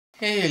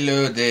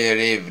Hello there,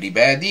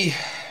 everybody.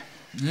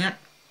 Yep.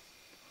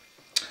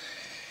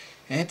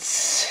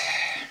 It's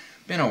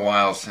been a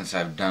while since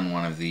I've done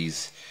one of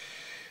these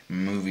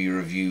movie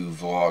review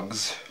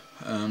vlogs.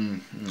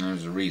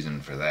 There's a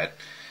reason for that.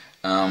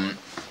 I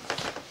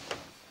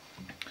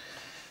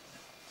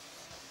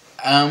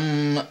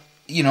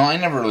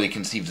never really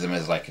conceived them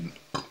as like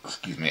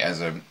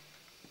as a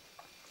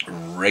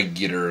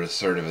regular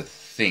sort of a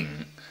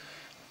thing.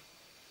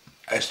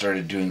 I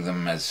started doing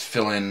them as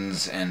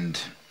fill-ins and,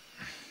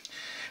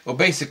 well,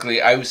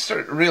 basically, I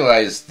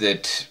realized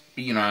that,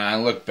 I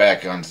look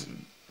back on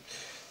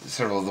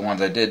several of the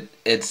ones I did,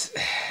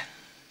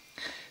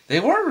 they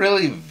weren't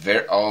really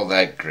all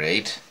that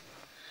great.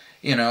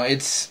 I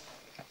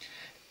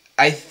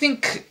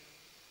think,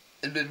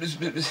 and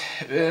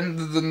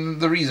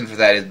the reason for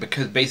that is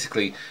because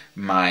basically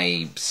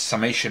my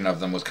summation of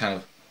them was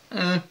kind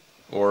of,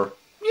 or,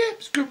 yeah,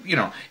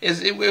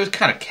 it was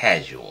kind of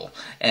casual,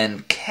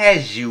 and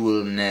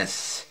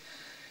casualness,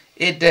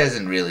 it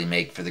doesn't really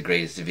make for the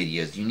greatest of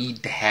videos. You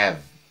need to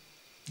have,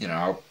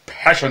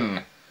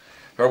 passion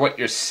for what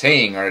you're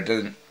saying, or it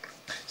doesn't.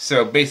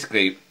 So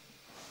basically,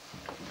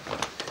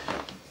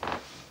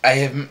 I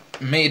have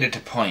made it a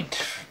point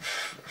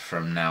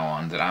from now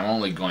on that I'm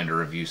only going to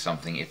review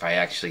something if I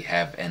actually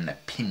have an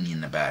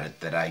opinion about it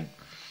that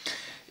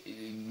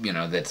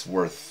that's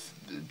worth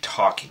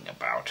talking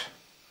about,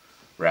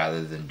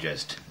 rather than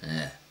just,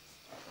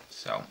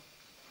 So,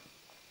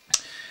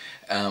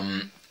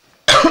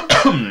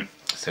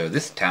 so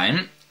this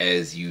time,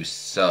 as you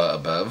saw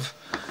above,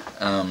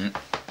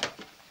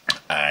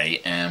 I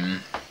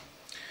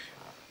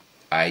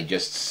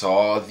just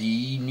saw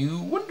the new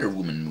Wonder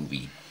Woman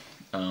movie.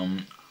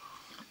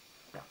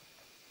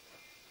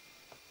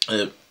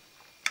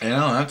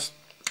 That's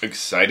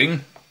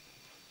exciting.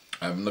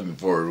 I've been looking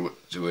forward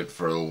to it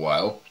for a little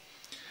while.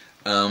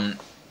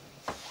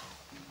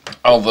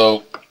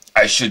 Although,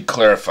 I should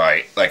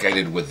clarify, like I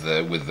did with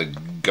the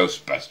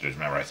Ghostbusters.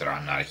 Remember, I said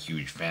I'm not a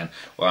huge fan.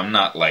 Well, I'm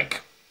not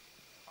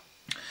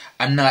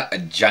a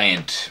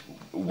giant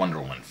Wonder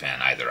Woman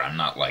fan either. I'm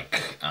not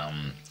like,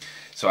 I'm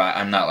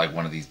not like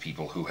one of these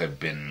people who have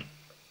been,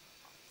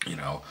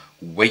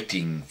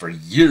 waiting for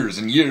years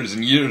and years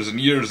and years and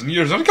years and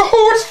years. Like,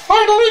 oh, it's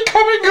finally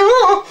coming!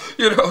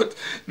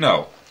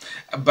 No.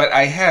 But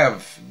I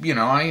have,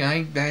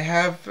 I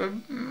have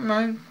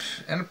an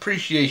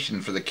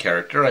appreciation for the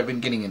character. I've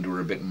been getting into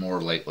her a bit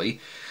more lately.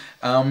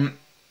 And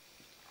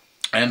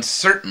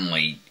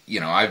certainly,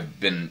 I've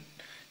been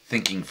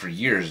thinking for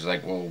years,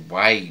 like, well,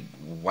 why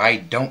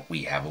don't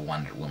we have a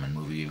Wonder Woman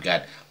movie? We've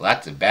got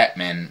lots of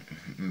Batman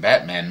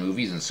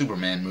movies and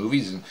Superman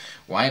movies, and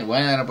why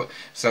not?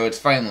 So it's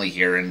finally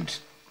here, and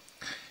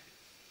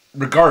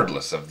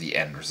regardless of the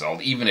end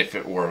result, even if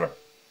it were a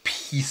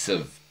piece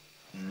of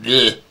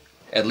bleh,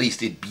 at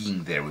least it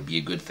being there would be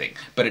a good thing.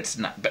 But it's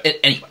not. But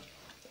anyway,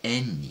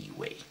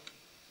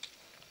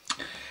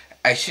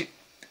 I should.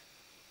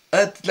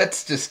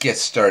 Let's just get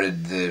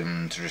started the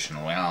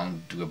traditional way. I'll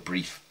do a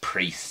brief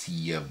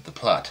précis of the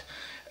plot.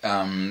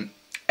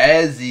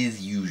 As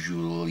is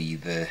usually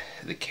the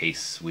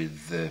case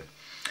with the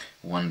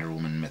Wonder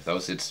Woman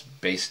mythos, it's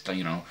based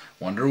on,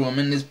 Wonder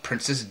Woman is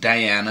Princess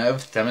Diana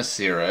of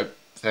Themyscira,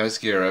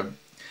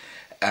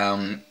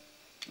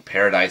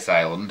 Paradise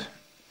Island.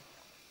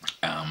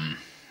 And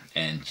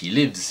she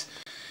lives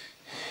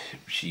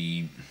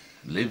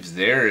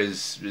there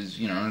as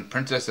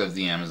Princess of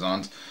the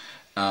Amazons,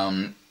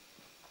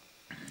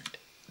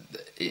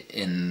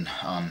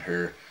 on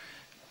her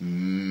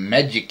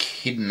magic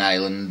hidden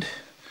island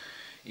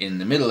in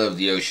the middle of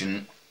the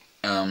ocean,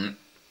 and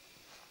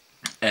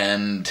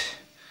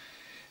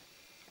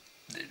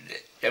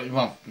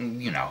well,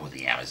 you know who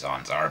the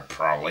Amazons are,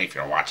 probably, if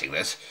you're watching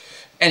this.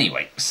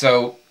 Anyway,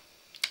 so,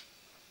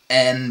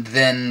 and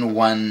then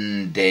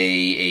one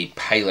day a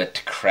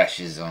pilot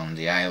crashes on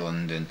the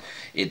island, and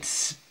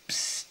it's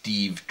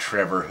Steve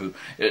Trevor who,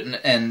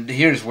 and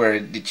here's where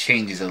it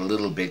changes a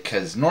little bit,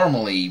 because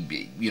normally,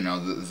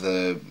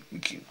 the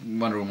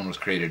Wonder Woman was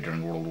created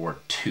during World War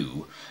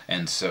II,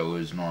 and so it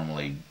was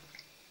normally,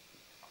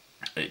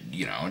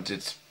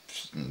 it's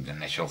the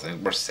initial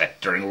thing were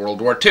set during World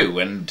War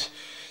II,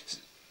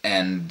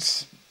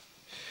 and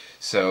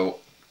so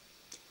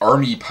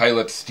Army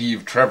pilot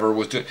Steve Trevor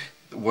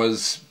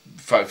was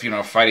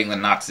fighting the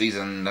Nazis,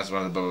 and that's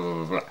what blah, blah,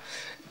 blah, blah,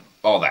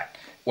 all that.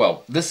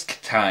 Well, this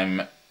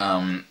time,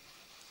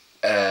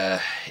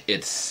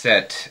 it's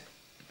set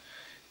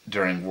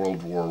during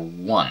World War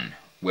I,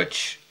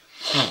 which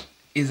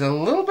is a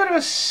little bit of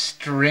a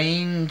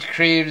strange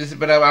creative,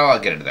 but I'll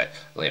get into that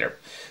later.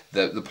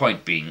 The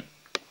point being,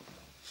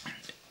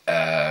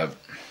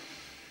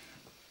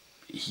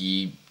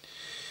 he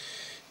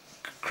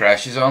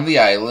crashes on the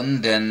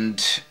island,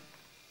 and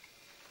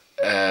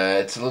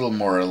it's a little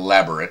more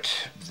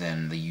elaborate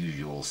than the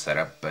usual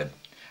setup, but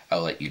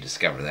I'll let you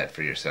discover that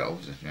for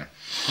yourselves.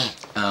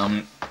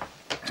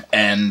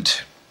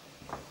 And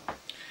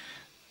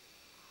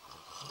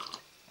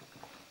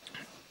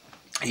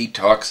he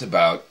talks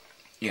about,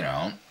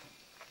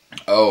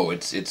 oh,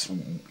 it's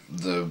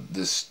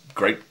this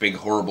great big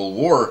horrible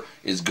war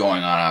is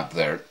going on out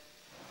there,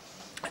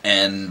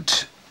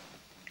 and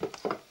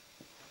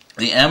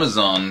the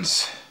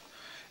Amazons,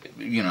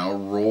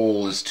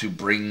 role is to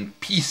bring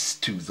peace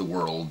to the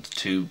world,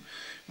 to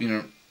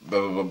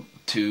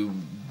to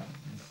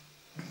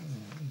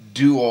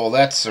do all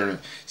that sort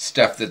of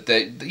stuff that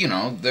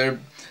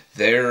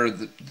they're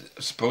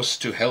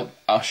supposed to help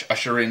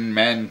usher in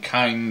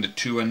mankind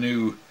to a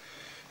new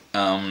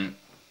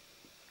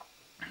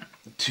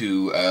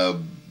to a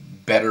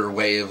better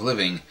way of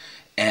living,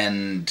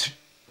 and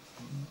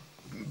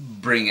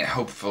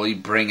hopefully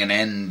bring an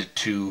end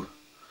to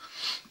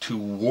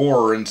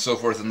war and so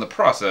forth in the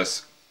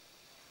process.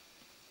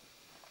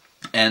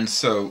 And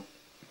so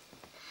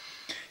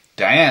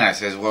Diana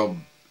says, well,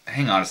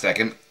 hang on a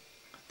second.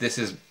 This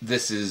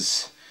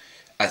is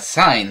a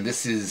sign.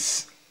 This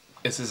is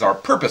our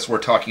purpose we're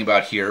talking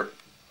about here.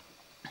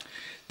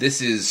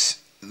 This is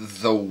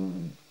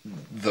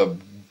the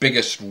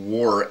biggest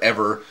war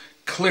ever.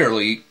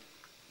 Clearly,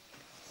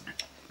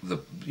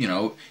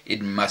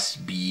 it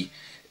must be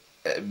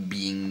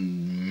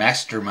being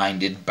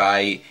masterminded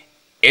by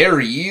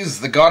Ares,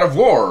 the god of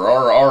war,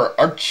 our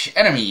arch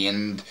enemy,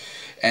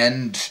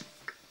 and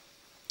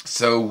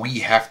so we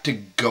have to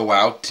go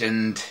out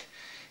and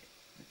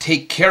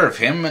take care of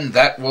him, and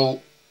that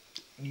will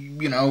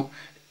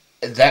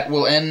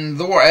end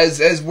the war,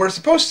 as we're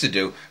supposed to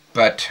do.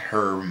 But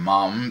her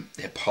mom,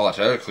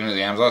 Hippolyta, Queen of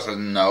the Amazons, said,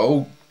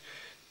 no,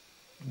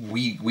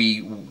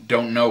 we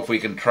don't know if we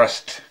can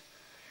trust.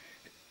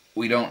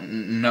 We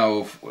don't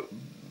know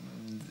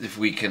if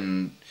we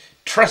can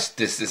trust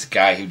this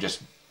guy who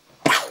just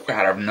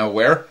out of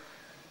nowhere.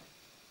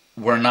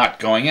 We're not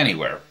going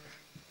anywhere.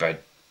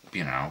 But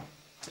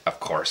of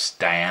course,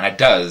 Diana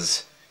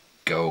does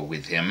go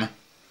with him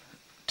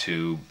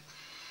to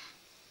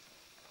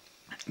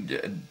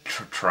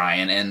try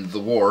and end the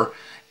war,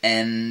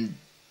 and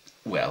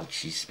well,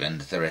 she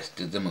spends the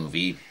rest of the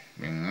movie.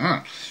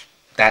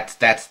 That's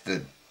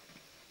the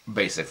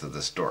basics of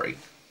the story.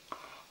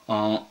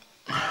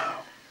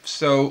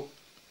 So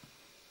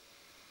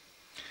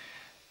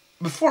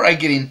before I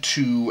get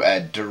into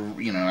a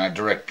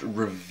direct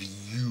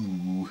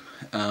review,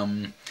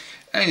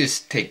 I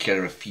just take care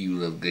of a few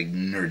little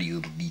nerdy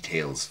little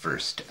details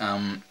first.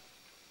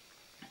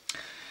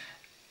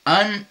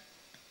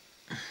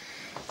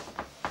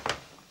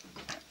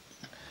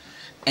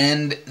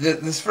 And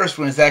this first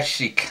one is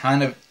actually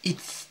kind of,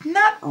 it's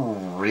not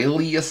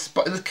really a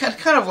spoiler. It's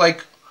kind of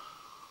like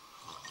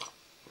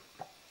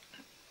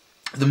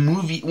the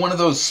movie, one of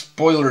those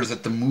spoilers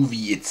that the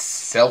movie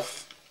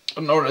itself,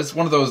 or it's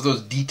one of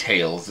those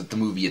details that the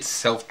movie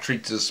itself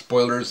treats as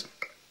spoilers.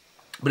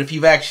 But if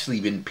you've actually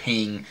been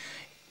paying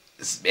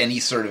any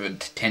sort of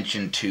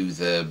attention to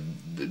the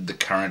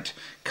current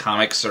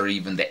comics or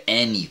even the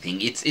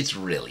anything, it's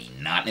really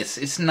not.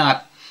 It's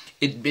not.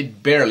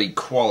 It barely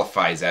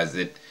qualifies as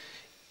it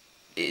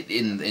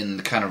in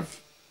the kind of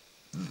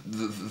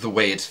the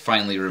way it's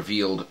finally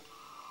revealed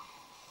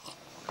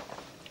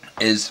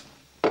is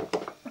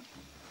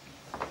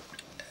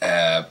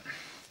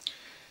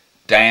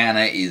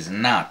Diana is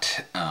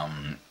not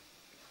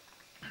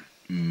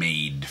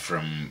made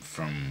from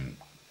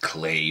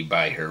clay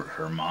by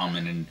her mom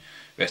and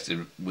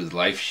invested with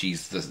life.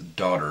 She's the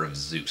daughter of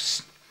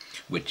Zeus,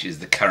 which is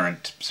the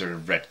current sort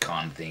of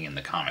retcon thing in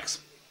the comics.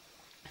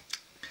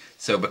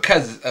 So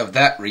because of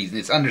that reason,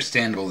 it's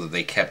understandable that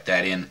they kept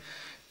that in,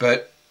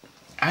 but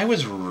I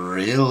was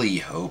really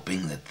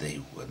hoping that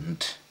they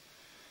wouldn't,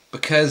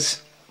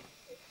 because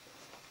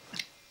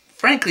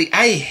frankly,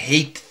 I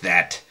hate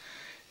that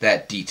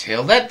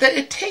detail. That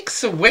it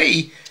takes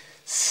away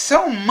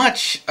so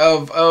much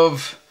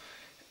of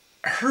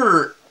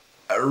her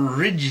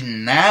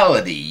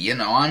originality.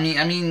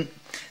 I mean,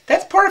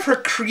 that's part of her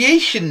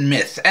creation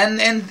myth,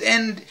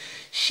 and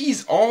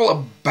she's all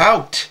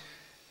about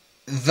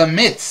the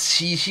myths.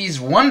 She's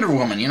Wonder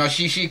Woman.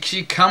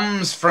 She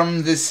comes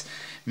from this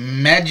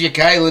magic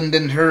island,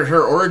 and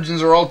her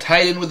origins are all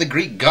tied in with the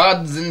Greek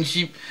gods, and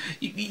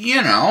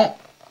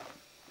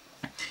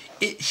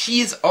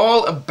she's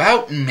all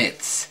about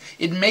myths.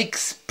 It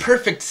makes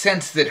perfect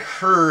sense that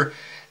her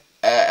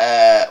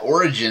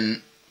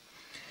origin,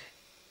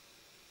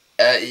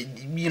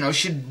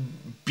 should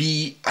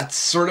be a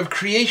sort of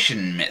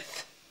creation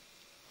myth,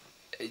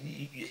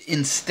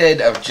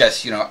 instead of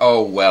just,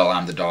 oh, well,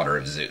 I'm the daughter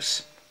of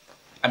Zeus.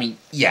 I mean,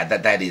 yeah,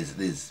 that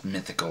is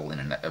mythical in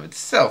and of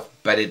itself,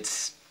 but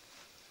it's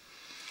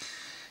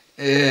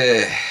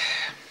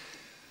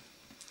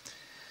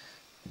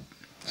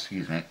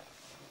excuse me.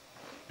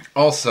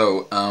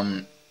 Also,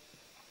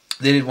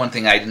 they did one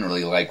thing I didn't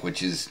really like,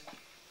 which is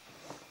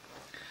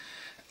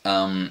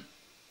the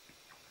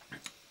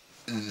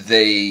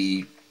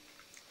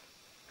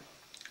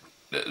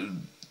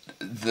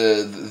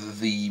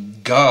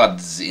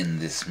gods in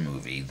this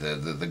movie,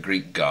 the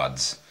Greek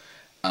gods,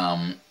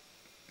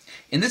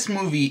 in this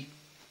movie,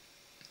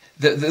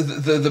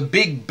 the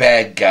big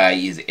bad guy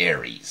is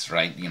Ares,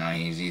 right?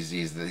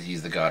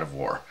 He's the god of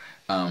war,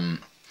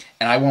 and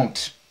I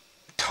won't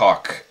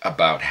talk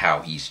about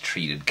how he's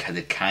treated, because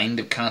it kind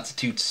of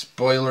constitutes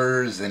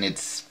spoilers, and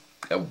it's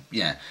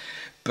yeah.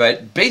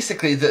 But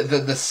basically,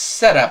 the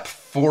setup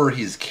for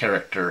his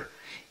character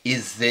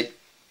is that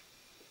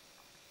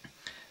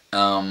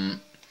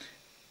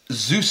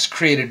Zeus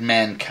created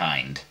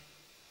mankind,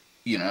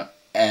 you know,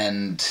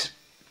 and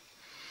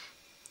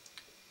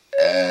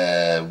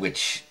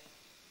which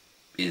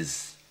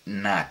is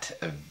not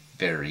a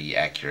very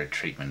accurate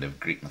treatment of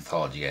Greek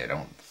mythology. I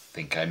don't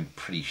think. I'm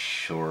pretty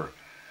sure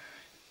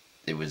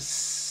it was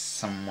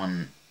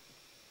someone,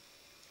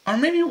 or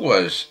maybe it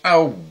was.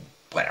 Oh,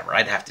 whatever.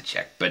 I'd have to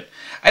check, but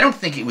I don't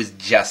think it was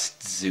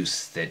just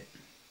Zeus that.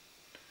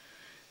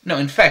 No,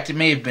 in fact, it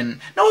may have been.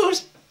 No, it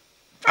was.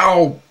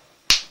 Oh.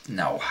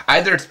 No,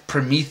 either it's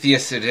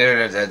Prometheus or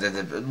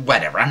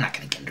whatever. I'm not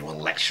going to get into a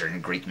lecture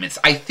in Greek myths.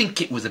 I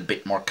think it was a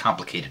bit more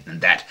complicated than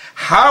that.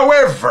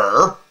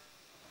 However,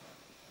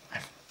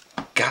 I've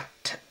got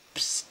to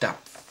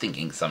stop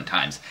thinking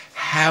sometimes.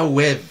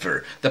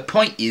 However, the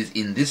point is,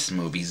 in this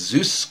movie,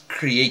 Zeus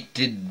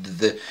created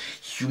the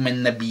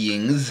human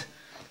beings,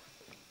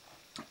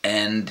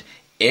 and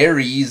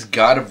Ares,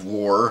 god of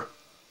war,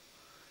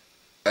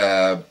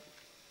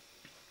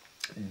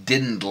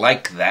 didn't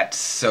like that,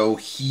 so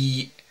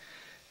he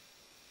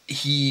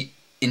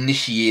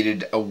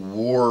initiated a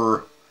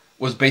war.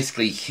 Was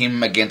basically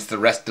him against the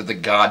rest of the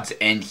gods,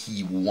 and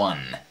he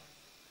won.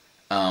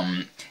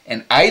 And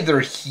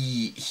either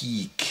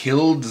he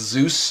killed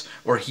Zeus,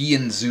 or he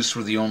and Zeus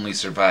were the only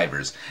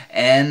survivors.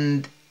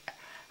 And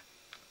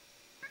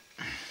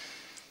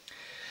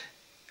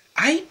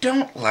I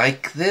don't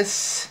like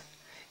this.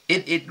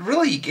 It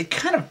really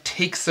kind of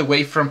takes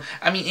away from.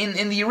 I mean,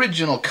 in the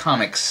original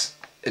comics,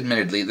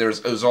 admittedly, it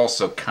was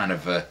also kind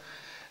of a.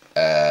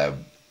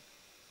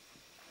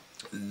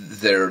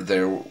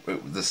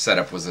 The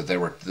setup was that there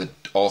were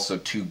also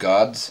two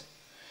gods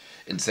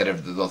instead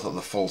of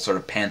the full sort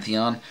of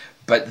pantheon.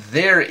 But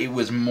there it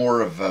was more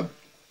of a.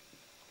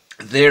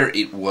 There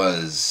it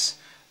was.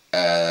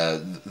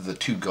 The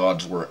two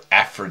gods were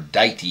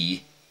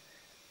Aphrodite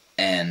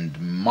and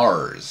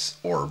Mars,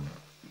 or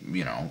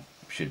you know,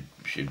 should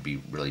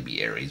really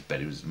be Ares,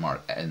 but it was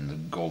Mars. In the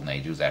Golden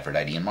Age, it was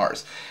Aphrodite and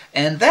Mars,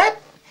 and that.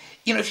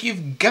 You know, if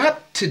you've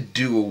got to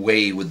do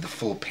away with the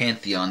full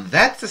pantheon,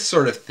 that's the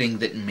sort of thing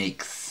that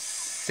makes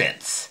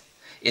sense.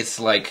 It's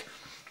like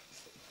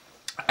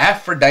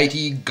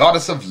Aphrodite,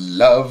 goddess of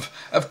love.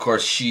 Of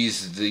course,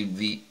 she's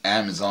the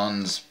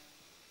Amazon's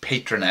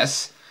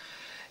patroness.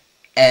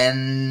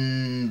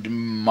 And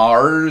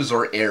Mars,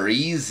 or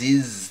Ares,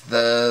 is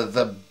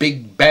the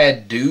big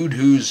bad dude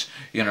who's,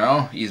 you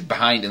know, he's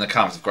behind, in the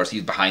comics, of course,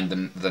 he's behind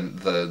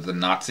the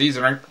Nazis.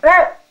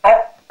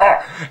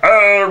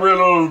 And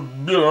we'll,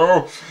 you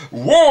know,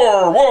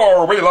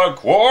 war, we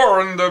like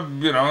war, and the,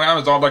 you know,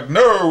 Amazon like,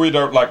 no, we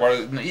don't like war.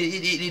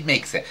 It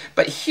makes sense.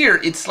 But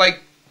here, it's like,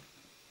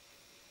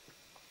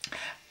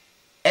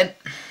 and,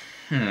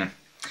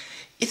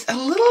 it's a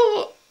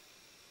little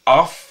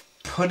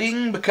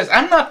off-putting, because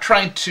I'm not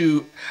trying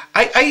to,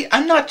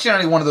 I'm not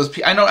generally one of those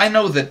people, I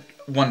know that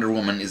Wonder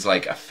Woman is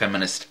like a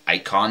feminist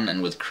icon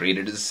and was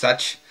created as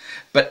such,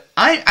 but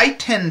I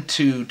tend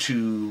to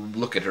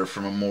look at her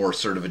from a more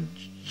sort of a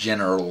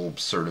general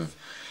sort of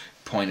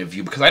point of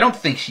view, because I don't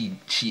think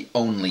she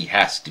only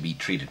has to be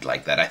treated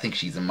like that. I think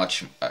she's a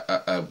much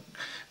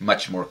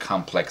more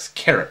complex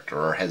character,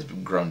 or has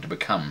grown to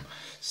become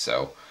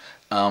so.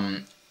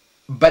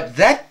 But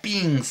that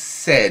being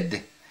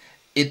said,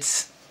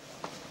 it's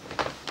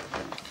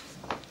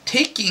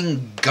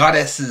taking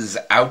goddesses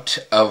out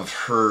of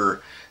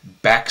her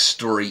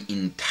backstory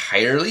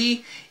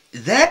entirely.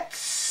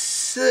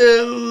 That's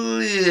a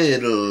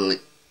little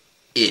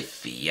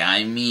iffy.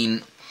 I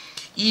mean,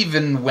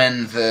 even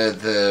when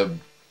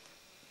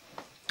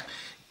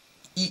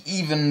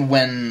even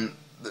when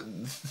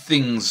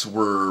things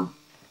were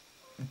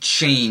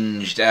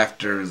changed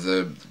after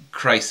the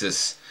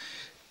crisis,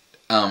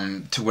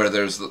 to where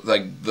there's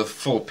like the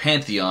full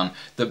pantheon,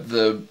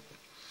 they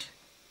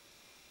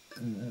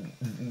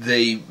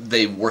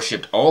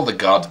worshipped all the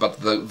gods,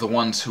 but the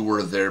ones who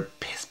were their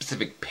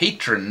specific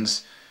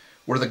patrons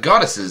were the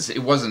goddesses.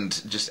 It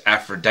wasn't just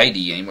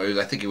Aphrodite anymore.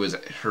 I think it was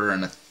her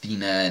and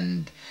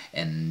Athena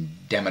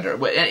and Demeter.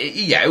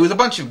 Yeah, it was a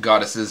bunch of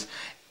goddesses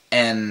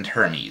and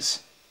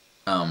Hermes,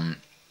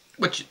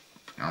 which,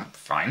 you know,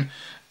 fine.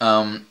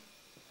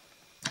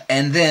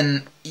 And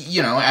then,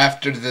 you know,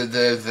 after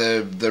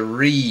the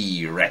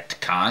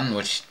re-retcon,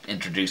 which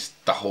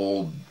introduced the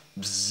whole,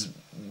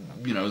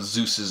 you know,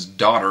 Zeus's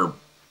daughter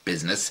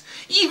business,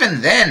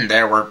 even then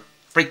there were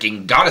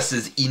freaking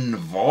goddesses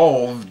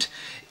involved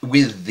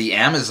with the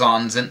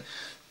Amazons, and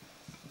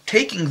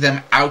taking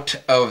them out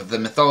of the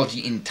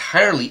mythology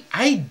entirely,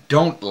 I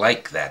don't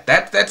like that.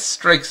 That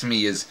strikes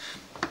me as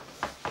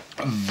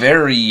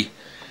very,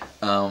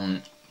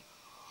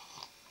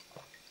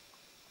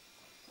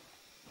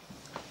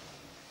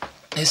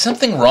 there's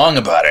something wrong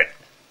about it.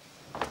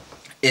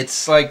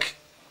 It's like,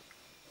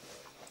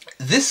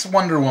 this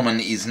Wonder Woman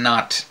is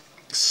not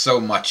so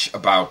much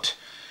about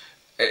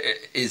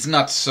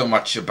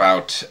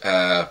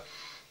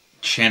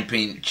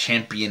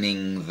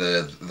championing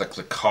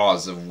the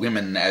cause of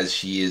women as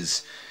she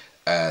is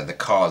the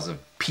cause of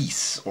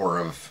peace, or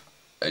of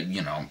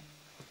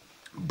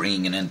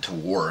bringing an end to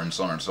war, and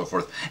so on and so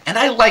forth. And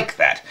I like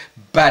that,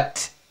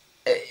 but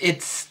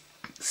it's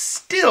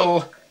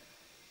still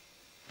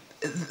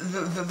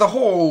the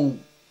whole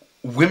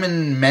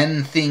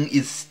women-men thing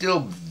is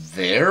still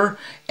there,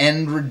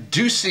 and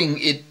reducing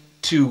it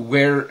to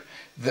where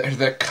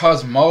the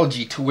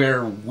cosmology to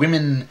where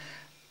women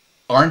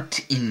aren't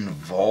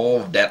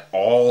involved at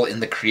all in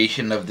the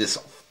creation of this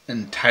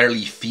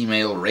entirely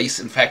female race,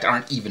 in fact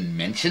aren't even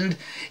mentioned.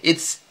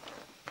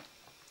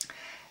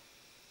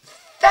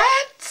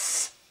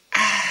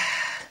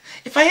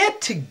 If I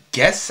had to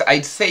guess,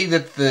 I'd say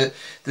that the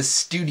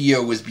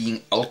studio was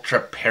being ultra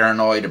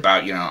paranoid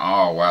about,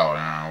 oh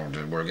well,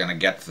 we're gonna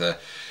get the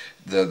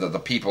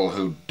people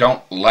who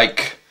don't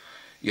like,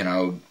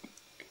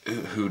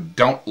 who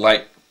don't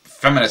like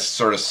feminist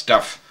sort of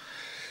stuff,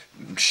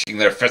 shaking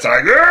their fists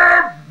like,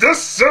 yeah,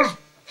 this is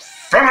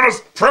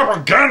feminist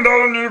propaganda,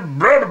 and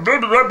blah, blah,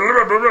 blah,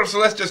 blah, blah, blah. So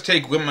let's just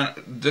take women,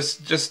 let's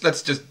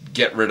just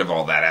get rid of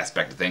all that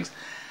aspect of things.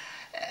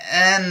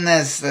 And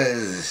this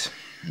is,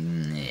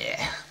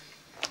 yeah.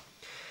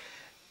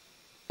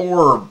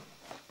 Or,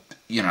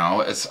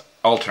 it's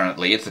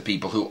alternately, it's the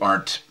people who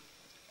aren't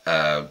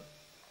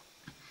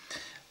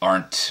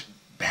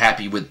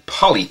happy with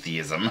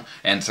polytheism,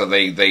 and so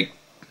they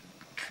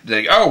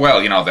oh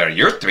well, there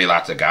used to be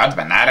lots of gods,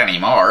 but not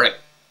anymore.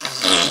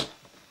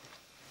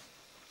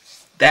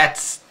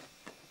 That's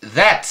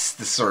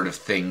the sort of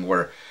thing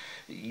where,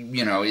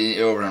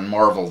 over in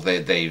Marvel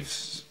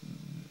they've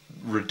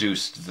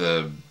reduced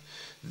the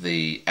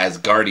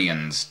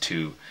Asgardians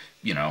to,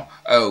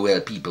 oh well,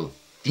 people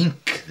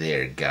think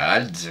they're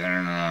gods,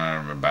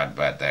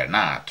 but they're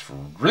not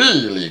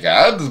really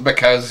gods,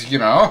 because, we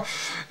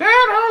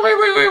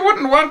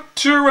wouldn't want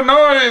to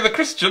annoy the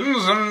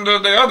Christians and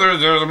the others,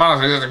 the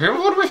monotheistic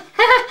people, would we?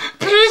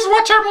 Please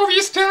watch our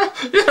movie still.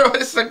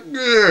 It's like,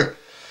 ugh.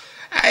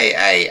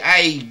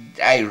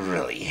 I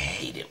really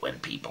hate it when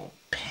people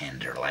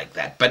pander like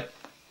that. But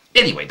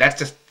anyway, that's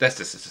just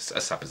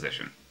a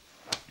supposition.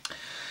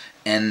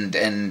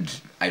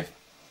 And I've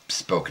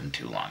spoken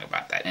too long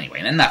about that. Anyway,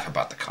 and enough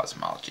about the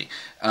cosmology.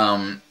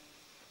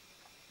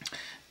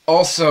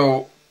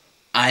 Also,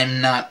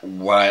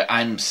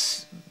 I'm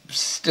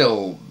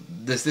still,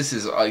 this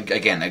is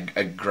again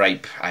a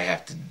gripe I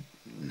have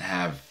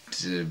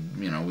to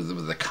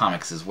with the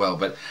comics as well,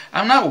 but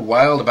I'm not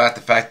wild about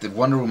the fact that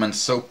Wonder Woman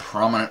so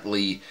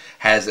prominently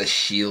has a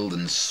shield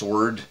and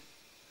sword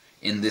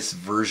in this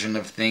version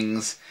of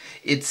things.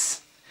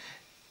 It's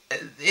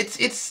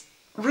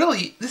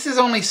really, this has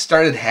only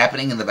started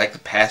happening in the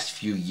past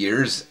few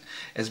years,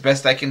 as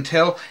best I can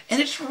tell, and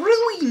it's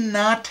really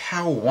not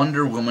how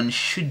Wonder Woman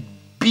should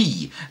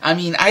be. I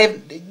mean,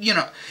 I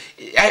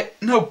have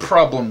no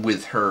problem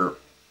with her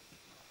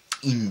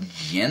in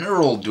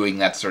general doing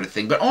that sort of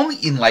thing, but only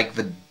in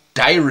the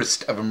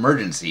direst of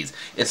emergencies.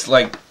 It's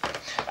like,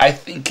 I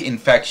think in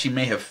fact she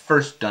may have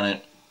first done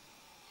it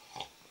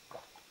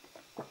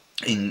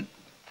in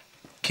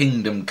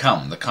Kingdom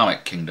Come, the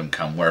comic Kingdom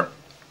Come, where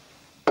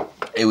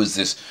it was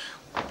this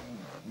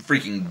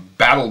freaking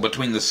battle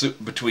between the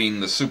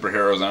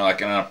superheroes and like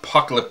an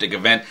apocalyptic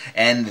event,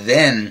 and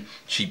then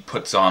she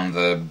puts on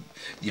the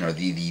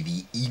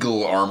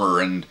eagle armor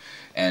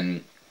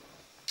and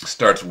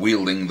starts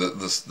wielding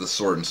the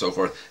sword and so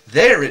forth.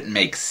 There it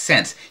makes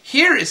sense.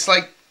 Here it's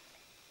like,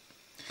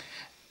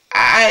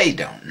 I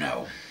don't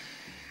know.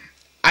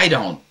 I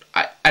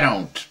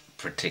don't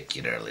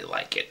particularly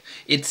like it.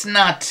 It's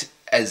not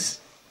as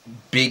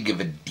big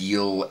of a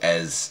deal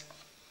as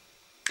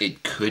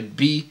it could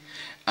be,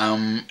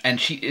 and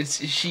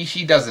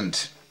she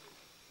doesn't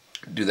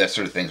do that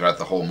sort of thing throughout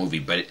the whole movie.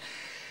 But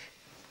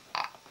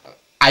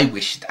I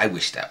wish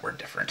that were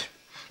different.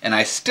 And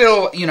I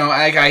still,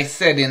 like I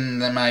said in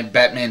my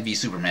Batman v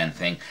Superman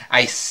thing,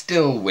 I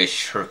still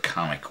wish her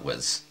comic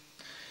was,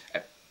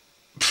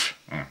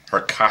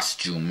 her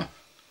costume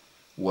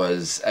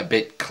was a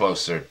bit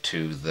closer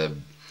to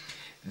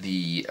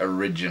the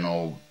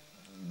original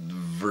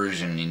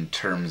version in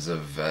terms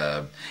of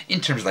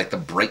like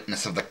the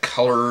brightness of the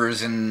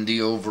colors and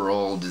the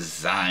overall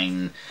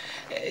design.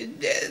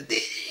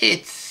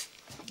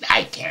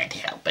 I can't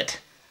help it.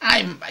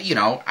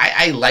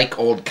 I like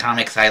old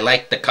comics. I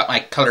like my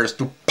colors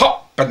to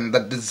pop and the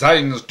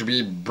designs to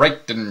be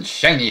bright and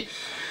shiny.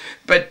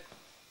 But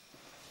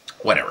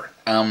whatever.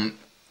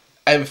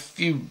 That's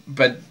the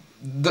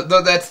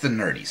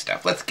nerdy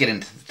stuff. Let's get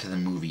into the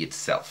movie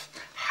itself.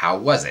 How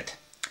was it?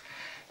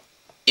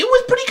 It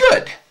was pretty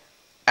good.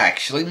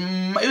 Actually,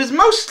 it was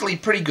mostly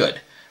pretty good.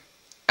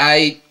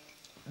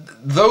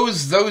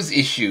 Those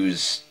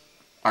issues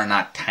are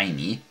not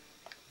tiny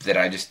that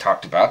I just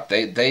talked about.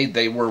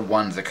 They were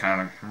ones that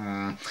kind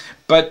of,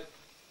 but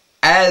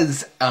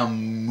as a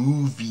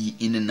movie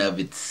in and of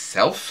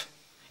itself,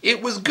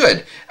 it was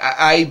good.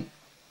 I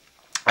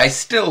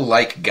still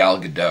like Gal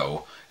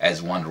Gadot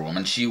as Wonder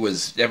Woman. She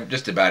was,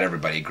 just about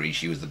everybody agrees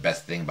she was the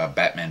best thing about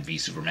Batman v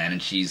Superman,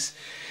 and she's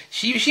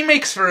she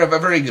makes for a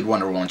very good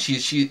Wonder Woman.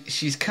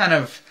 She's kind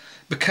of,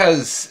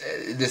 because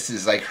this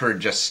is like her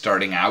just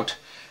starting out.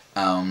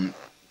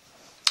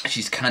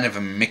 She's kind of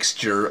a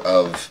mixture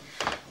of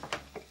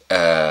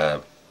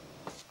an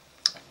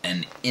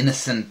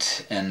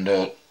innocent and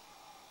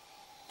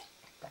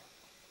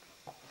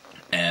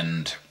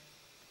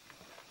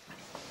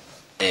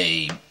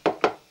a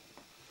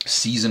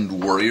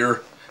seasoned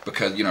warrior,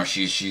 because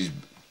she's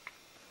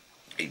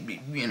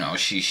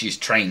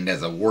trained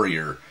as a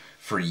warrior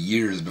for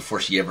years before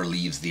she ever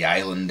leaves the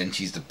island, and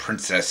she's the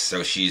princess,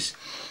 so she's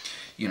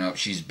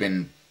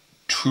been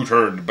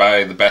tutored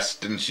by the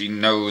best, and she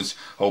knows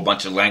a whole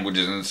bunch of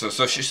languages, and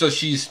so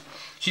she's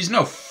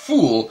no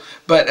fool,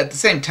 but at the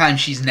same time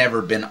she's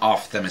never been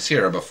off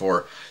Themyscira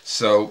before,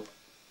 so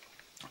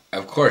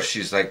of course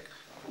she's like,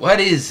 what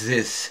is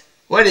this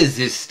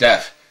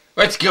stuff?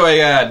 What's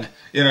going on?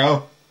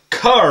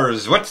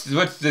 Cars, what's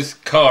this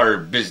car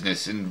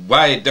business, and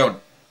why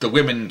don't the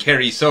women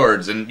carry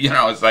swords? And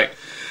it's like,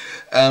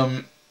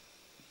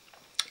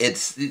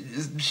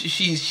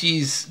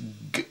 she's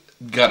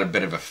got a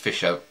bit of a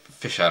fish out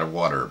of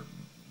water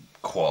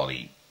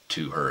quality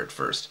to her at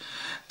first,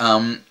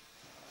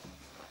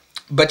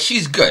 but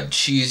she's good.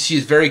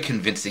 She's very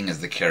convincing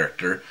as the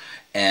character,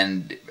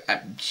 and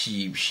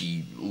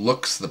she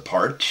looks the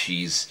part.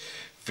 She's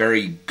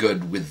very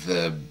good with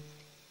the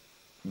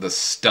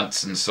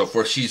stunts and so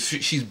forth.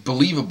 She's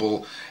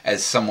believable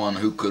as someone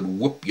who could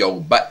whoop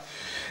your butt.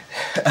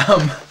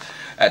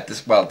 At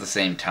the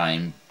same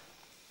time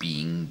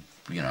being,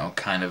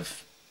 kind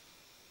of,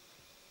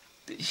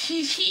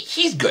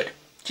 she's good.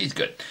 She's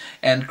good.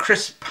 And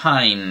Chris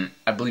Pine,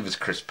 I believe it's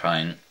Chris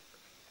Pine,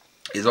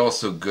 is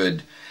also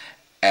good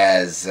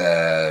as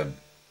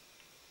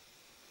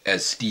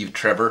Steve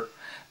Trevor.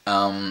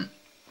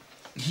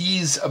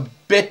 He's a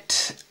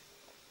bit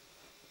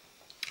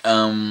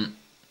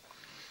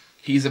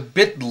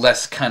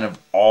less kind of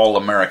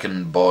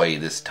all-American boy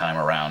this time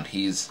around.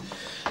 He's,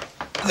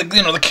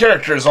 the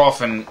character is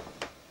often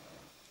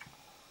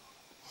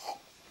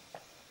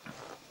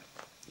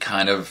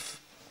kind of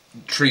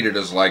treated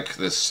as like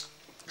this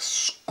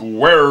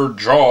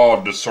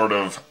square-jawed sort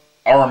of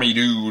army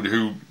dude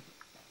who,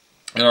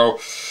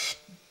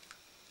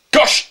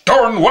 gosh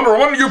darn Wonder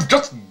Woman, you've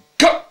just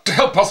got to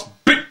help us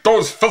beat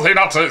those filthy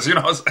Nazis,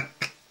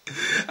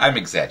 I'm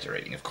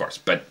exaggerating, of course,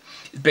 but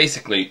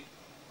basically,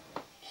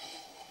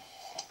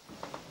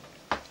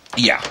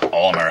 yeah,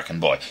 all-American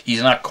boy.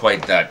 He's not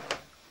quite that.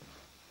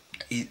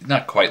 He's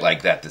not quite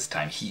like that this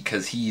time.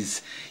 Because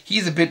he's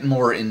a bit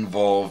more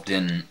involved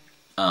in,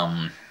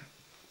 well,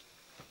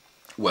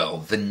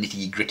 the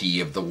nitty-gritty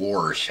of the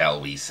war,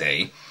 shall we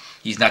say.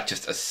 He's not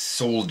just a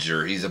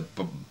soldier. He's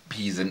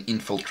an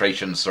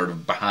infiltration sort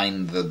of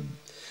behind the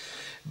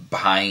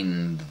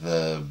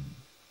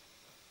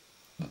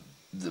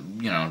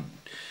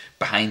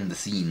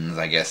scenes,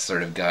 I guess,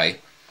 sort of guy.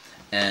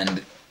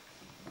 And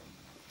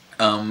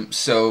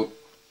so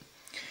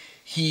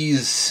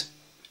he's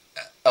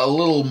a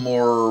little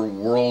more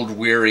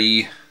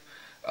world-weary,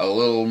 a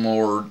little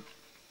more.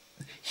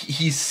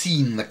 He's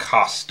seen the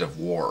cost of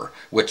war,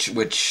 which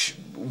works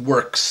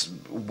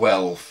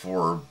well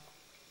for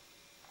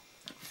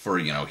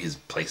his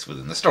place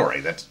within the story.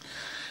 That's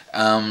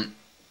and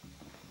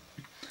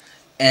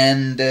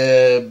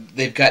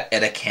they've got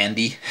Etta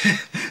Candy.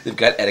 They've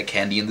got Etta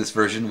Candy in this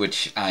version,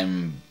 which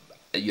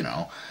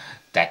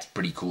that's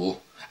pretty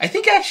cool. I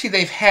think actually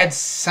they've had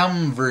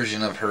some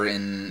version of her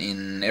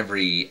in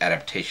every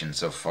adaptation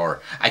so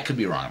far. I could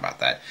be wrong about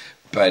that,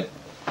 but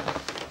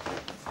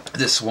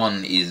this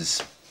one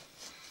is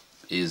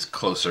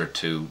closer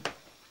to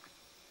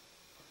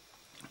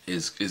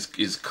is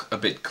a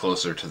bit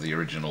closer to the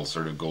original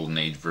sort of Golden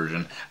Age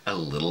version, a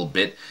little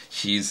bit.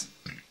 She's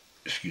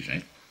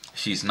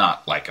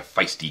not like a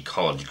feisty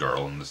college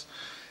girl in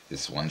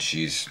this one.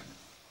 She's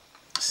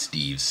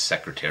Steve's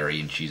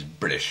secretary, and she's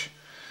British.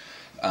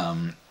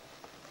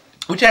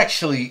 Which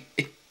actually,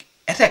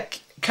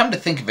 come to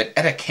think of it,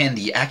 Etta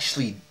Candy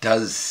actually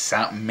does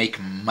make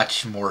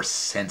much more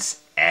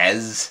sense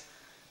as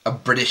a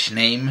British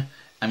name.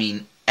 I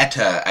mean,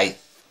 Etta, I'm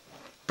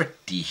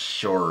pretty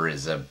sure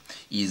is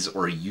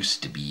or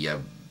used to be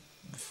a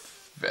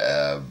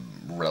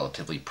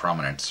relatively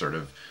prominent sort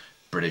of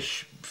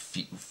British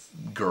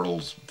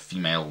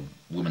female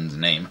woman's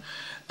name,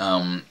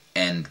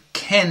 and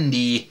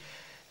Candy.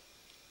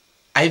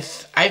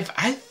 I've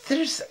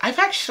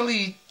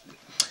actually.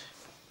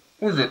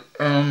 What was it?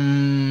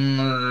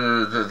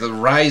 The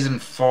Rise and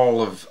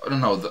Fall of, I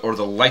don't know, or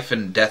the Life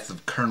and Death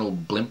of Colonel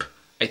Blimp,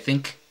 I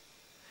think,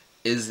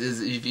 have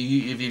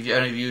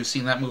you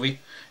seen that movie?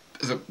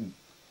 It's a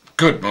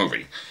good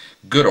movie,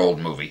 good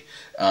old movie.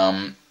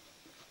 But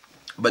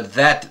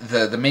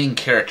the main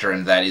character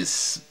in that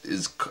is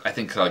I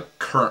think like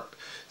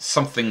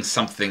something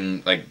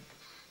like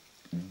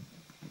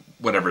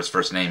whatever his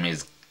first name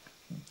is,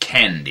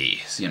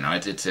 Candy.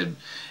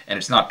 And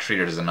it's not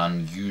treated as an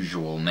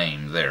unusual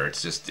name there.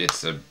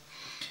 It's a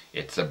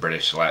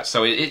British lass.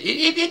 So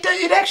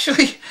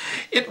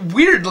it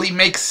weirdly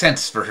makes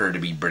sense for her to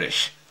be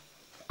British.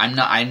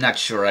 I'm not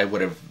sure I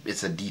would have.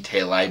 It's a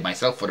detail I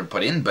myself would have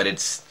put in, but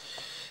it's,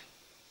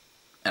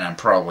 and I'm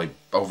probably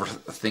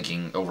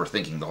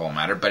overthinking the whole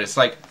matter. But it's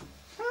like,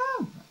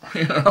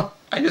 you know,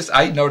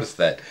 I noticed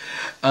that,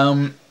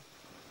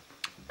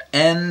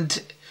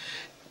 and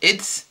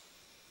it's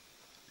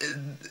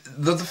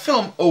the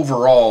film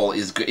overall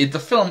is good. The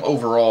film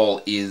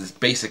overall is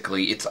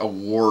basically, it's a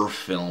war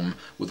film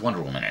with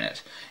Wonder Woman in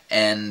it,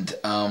 and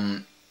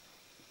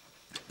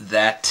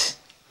that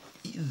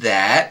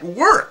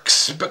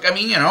works. But I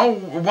mean, you know,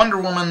 Wonder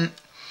Woman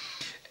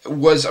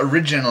was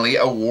originally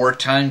a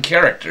wartime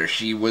character.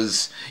 She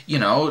was, you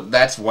know,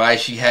 that's why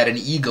she had an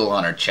eagle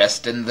on her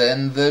chest, and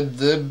then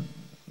the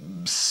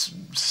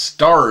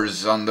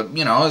stars on the,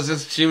 you know,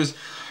 she was,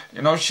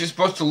 you know, she's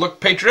supposed to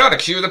look patriotic.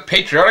 She was a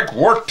patriotic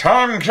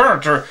wartime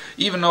character,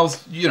 even though,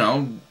 you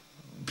know,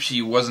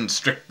 she wasn't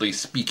strictly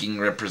speaking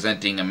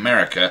representing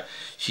America.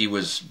 She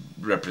was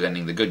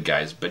representing the good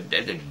guys, but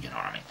you know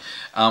what I mean.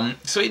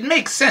 So it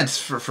makes sense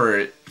for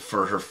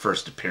her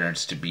first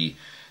appearance to be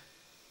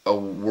a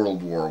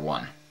World War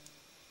I,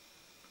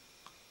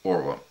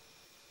 or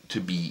to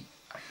be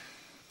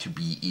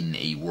in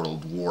a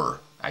world war,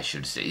 I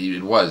should say.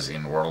 It was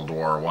in World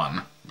War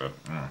I, but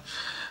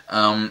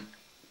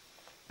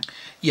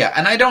yeah,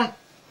 and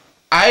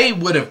I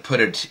would have put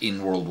it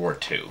in World War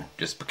II,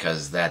 just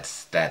because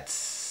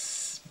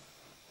that's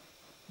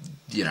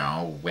you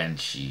know, when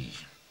she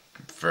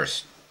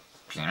first,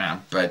 you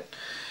know, but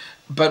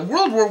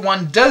World War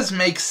I does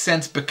make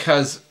sense,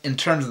 because in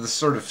terms of the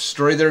sort of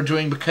story they're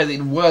doing, because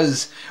it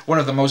was one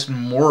of the most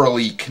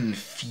morally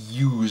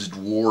confused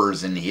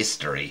wars in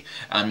history.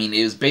 I mean,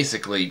 it was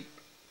basically,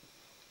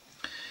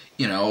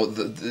 you know,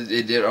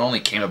 it only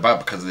came about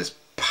because of this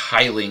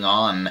piling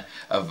on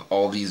of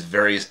all these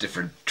various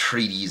different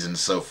treaties and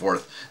so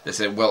forth. They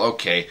said, well,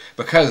 okay,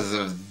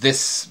 because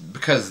this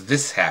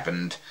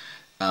happened,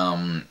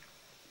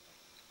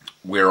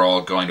 we're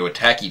all going to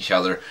attack each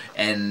other,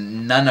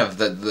 and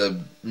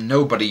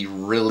nobody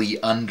really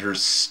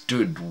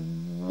understood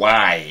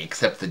why,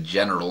 except the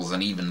generals,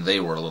 and even they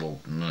were a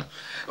little,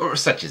 or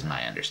such is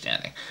my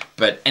understanding.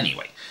 But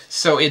anyway,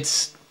 so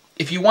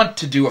if you want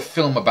to do a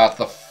film about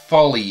the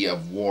folly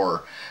of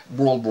war,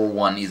 World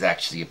War I is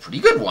actually a pretty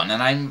good one,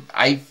 and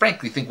I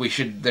frankly think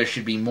there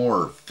should be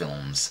more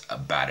films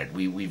about it.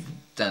 We've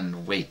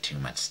done way too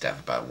much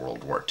stuff about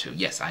World War II.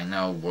 Yes, I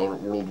know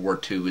World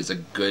War II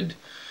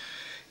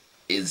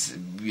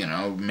you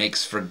know,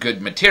 makes for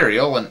good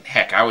material, and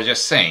heck, I was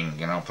just saying,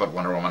 you know, put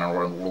Wonder Woman in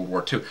World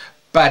War II.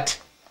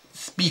 But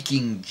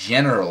speaking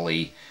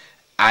generally,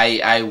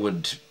 I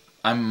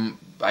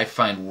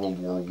find World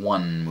War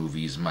I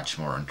movies much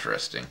more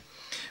interesting.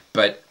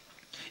 But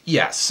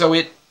yeah, so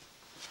it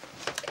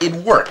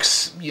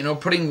works. You know,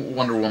 putting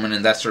Wonder Woman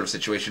in that sort of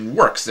situation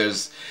works.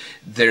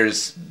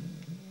 There's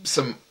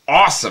some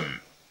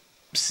awesome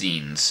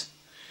scenes.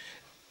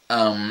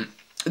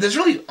 There's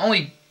really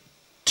only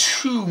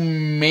two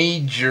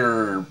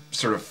major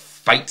sort of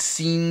fight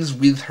scenes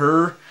with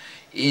her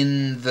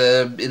in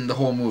the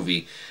whole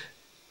movie.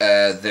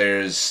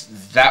 There's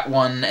that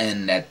one,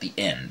 and at the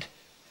end,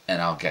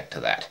 and I'll get to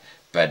that.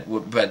 But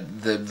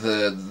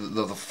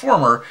the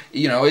former,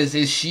 you know,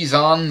 is she's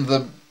on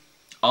the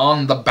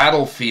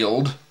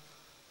battlefield,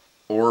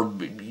 or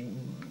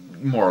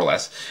more or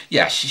less,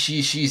 yeah.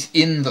 She's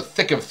in the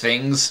thick of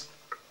things,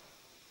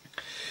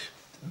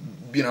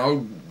 you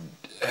know,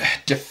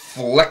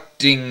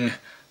 deflecting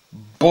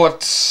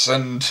bullets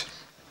and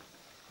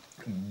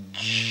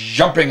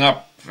jumping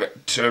up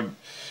to,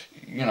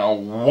 you know,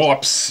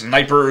 wallop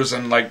snipers,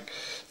 and like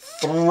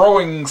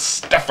throwing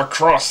stuff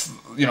across,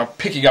 you know,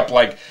 picking up,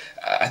 like,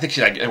 I think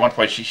she, like, at one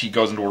point she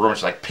goes into a room and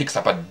she like picks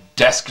up a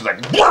desk,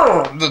 like,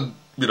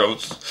 you know,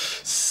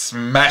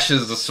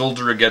 smashes the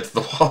soldier against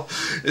the wall.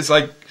 It's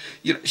like,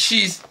 you know,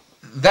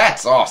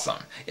 that's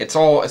awesome. It's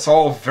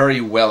all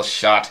very well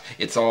shot.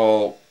 It's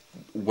all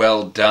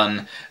well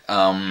done.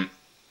 And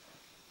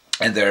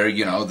there,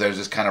 you know, there's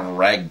this kind of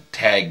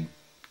ragtag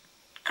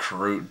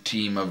crew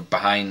team of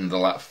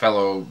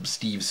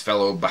Steve's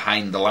fellow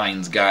behind the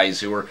lines guys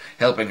who are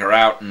helping her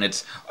out, and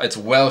it's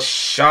well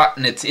shot,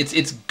 and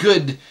it's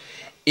good.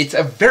 It's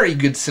a very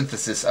good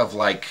synthesis of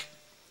like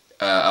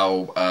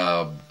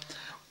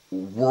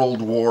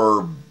World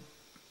War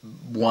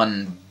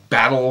I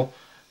battle,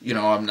 you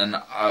know, and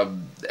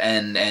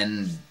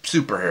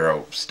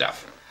superhero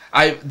stuff.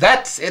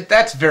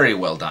 That's very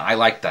well done. I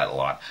like that a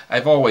lot.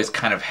 I've always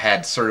kind of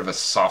had sort of a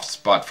soft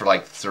spot for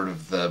like sort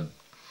of the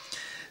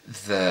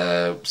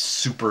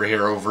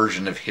superhero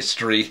version of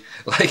history,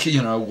 like,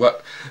 you know,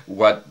 what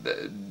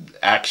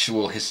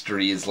actual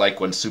history is like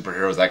when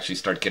superheroes actually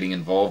start getting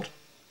involved.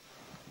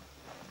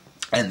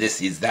 And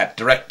this is that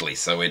directly,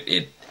 so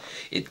it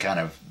kind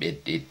of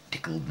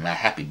tickled my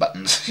happy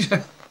buttons.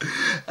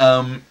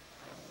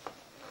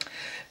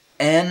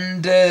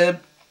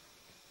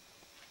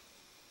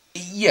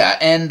 Yeah,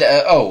 and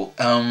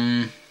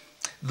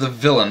the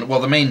villain. Well,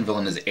 the main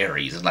villain is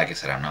Ares, and like I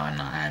said,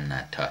 I'm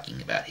not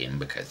talking about him,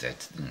 because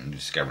that's, you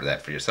discover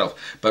that for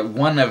yourself. But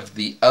one of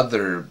the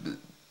other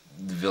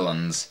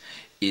villains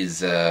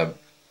is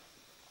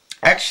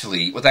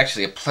actually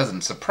a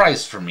pleasant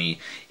surprise for me.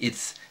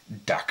 It's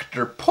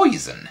Dr.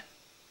 Poison,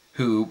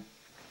 who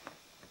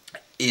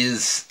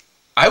is,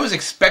 I was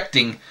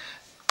expecting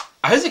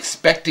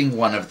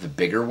one of the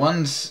bigger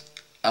ones.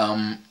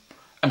 I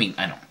mean,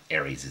 I know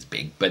Ares is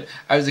big, but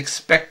I was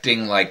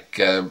expecting like,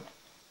 I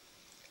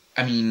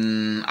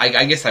mean,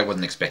 I guess I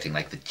wasn't expecting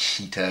like the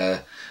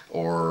cheetah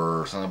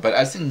or something, but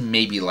I was thinking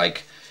maybe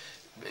like,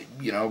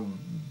 you know,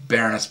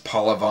 Baroness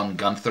Paula von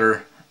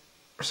Gunther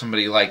or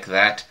somebody like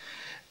that.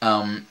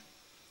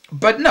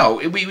 But no,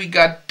 we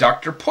got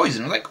Dr.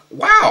 Poison. We're like,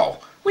 wow,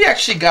 we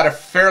actually got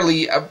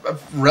a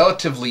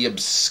relatively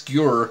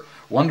obscure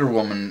Wonder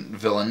Woman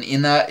villain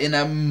in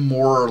a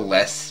more or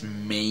less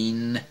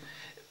main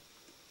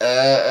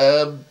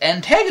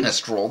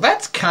antagonist role.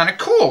 That's kind of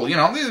cool. You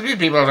know, these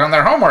people have done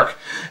their homework.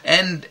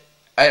 And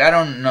I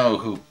don't know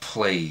who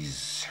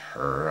plays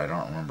her. I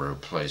don't remember who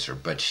plays her,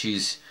 but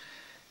she's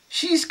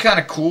kind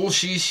of cool.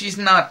 She's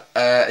not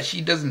she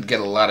doesn't get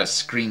a lot of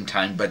screen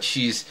time, but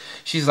she's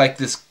like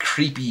this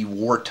creepy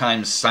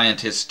wartime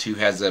scientist who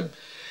has a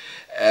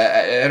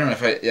I don't know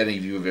if any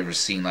of you have ever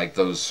seen like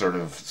those sort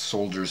of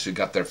soldiers who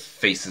got their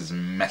faces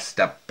messed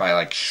up by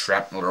like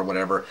shrapnel or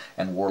whatever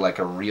and wore like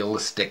a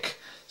realistic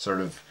sort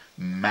of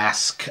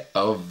mask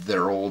of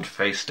their old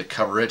face to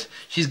cover it.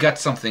 She's got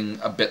something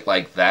a bit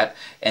like that,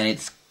 and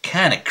it's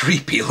kind of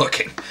creepy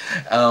looking.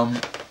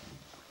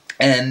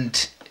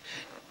 And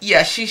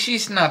yeah,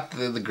 she's not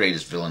the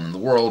greatest villain in the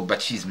world,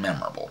 but she's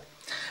memorable.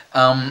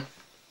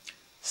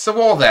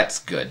 So all that's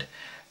good.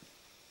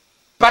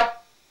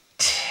 But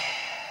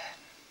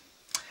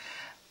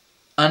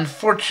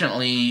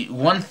unfortunately,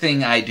 one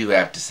thing I do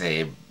have to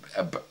say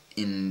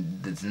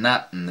that's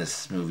not in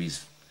this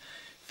movie's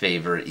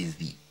favor is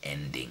the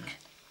ending.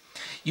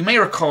 You may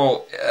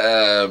recall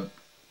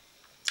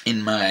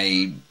in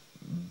my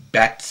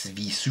Bats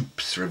v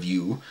Soups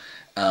review,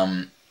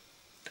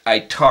 I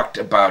talked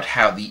about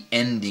how the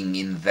ending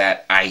in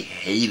that, I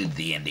hated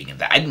the ending in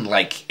that. I didn't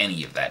like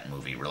any of that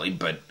movie, really,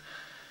 but,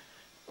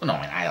 well, no,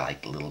 I mean, I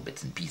liked little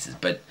bits and pieces,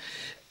 but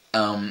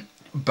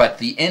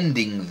the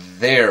ending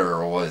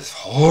there was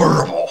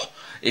horrible.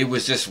 It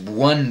was just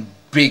one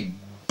big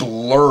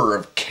blur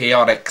of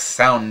chaotic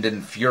sound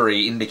and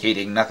fury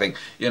indicating nothing,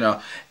 you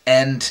know,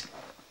 and,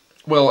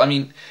 well, I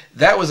mean,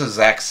 that was a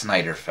Zack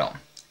Snyder film,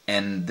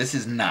 and this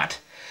is not.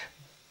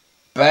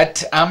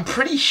 But I'm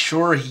pretty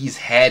sure he's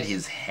had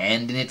his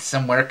hand in it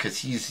somewhere, because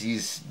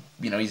he's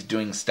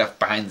doing stuff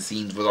behind the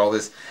scenes with all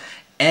this,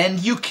 and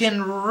you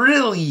can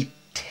really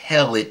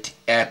tell it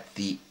at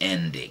the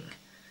ending.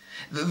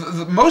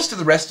 Most of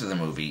the rest of the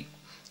movie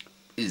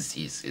is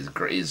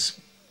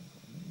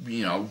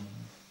you know,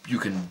 you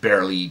can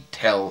barely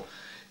tell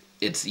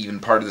it's even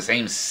part of the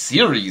same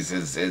series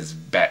as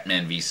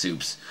Batman v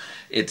Soups.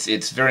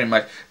 It's very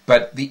much,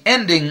 but the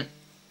ending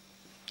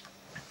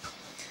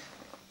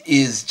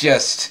is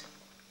just,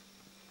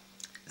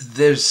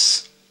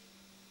 there's,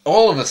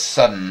 all of a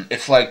sudden,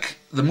 it's like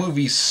the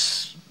movie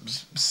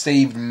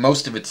saved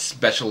most of its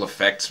special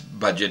effects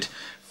budget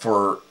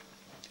for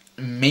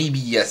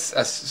maybe a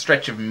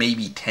stretch of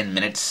maybe 10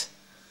 minutes,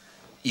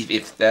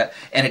 if that,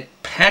 and it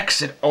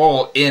packs it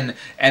all in,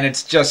 and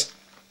it's just,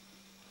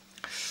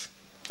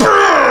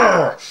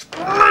 and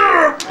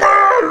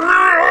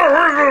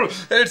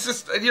it's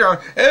just, you know,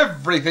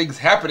 everything's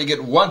happening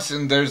at once,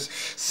 and there's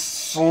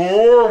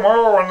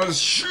slow-mo, and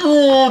there's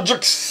huge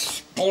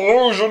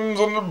explosions,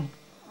 and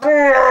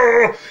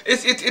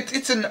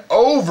it's an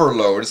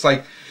overload. It's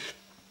like,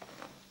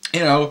 you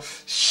know,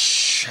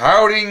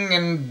 shouting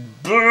and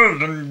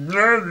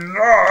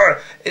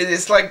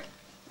it's like,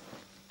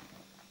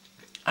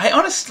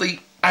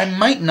 I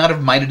might not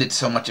have minded it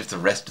so much if the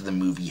rest of the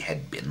movie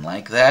had been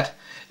like that,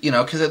 you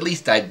know, because at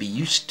least I'd be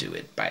used to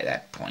it by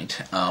that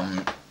point.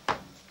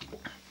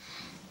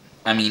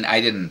 I mean, I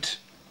didn't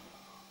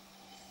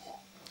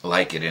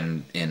like it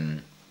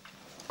in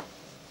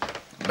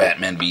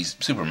Batman v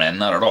Superman,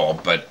 not at all,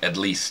 but at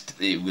least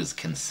it was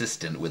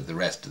consistent with the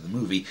rest of the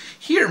movie.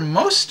 Here,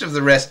 most of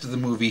the rest of the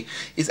movie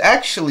is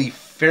actually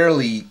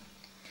fairly,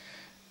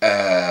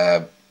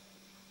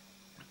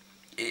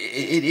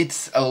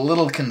 it's a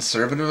little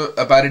conservative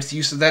about its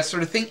use of that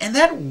sort of thing, and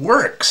that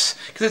works,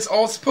 because it's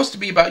all supposed to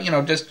be about, you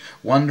know, just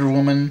Wonder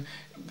Woman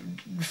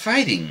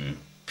fighting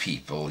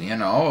people, you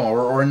know,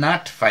 or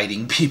not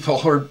fighting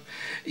people, or,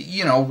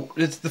 you know,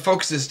 the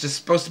focus is just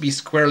supposed to be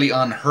squarely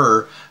on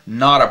her,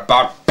 not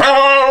about,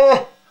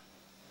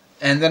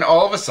 and then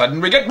all of a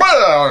sudden we get,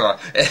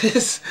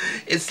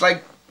 it's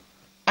like,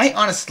 I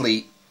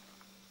honestly,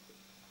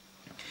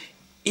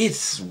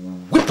 it's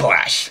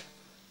whiplash.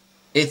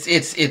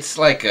 It's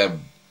like a,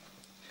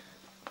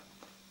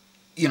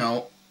 you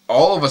know,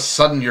 all of a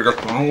sudden you're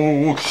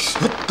going,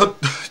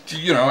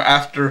 you know,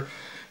 after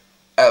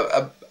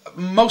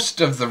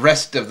most of the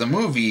rest of the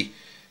movie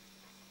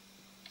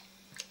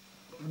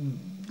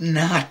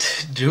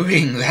not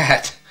doing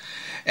that,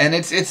 and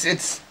it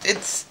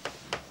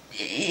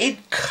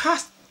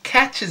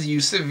catches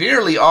you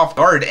severely off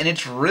guard, and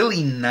it's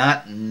really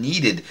not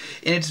needed.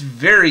 And it's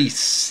very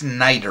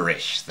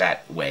Snyderish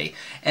that way.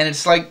 And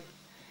it's like,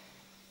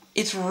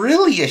 it's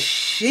really a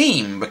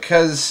shame,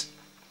 because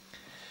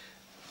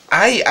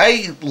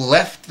I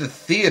left the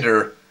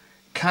theater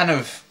kind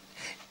of,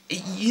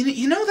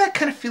 you know that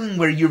kind of feeling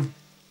where you're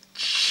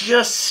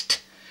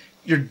just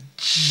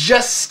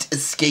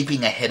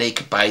escaping a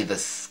headache by the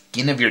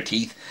skin of your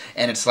teeth,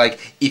 and it's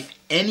like, if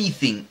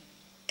anything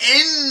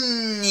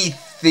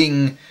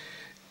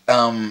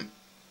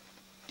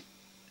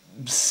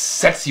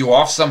sets you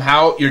off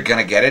somehow, you're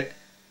gonna get it.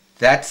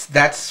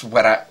 That's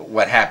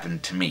what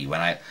happened to me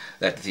when I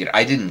left the theater.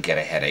 I didn't get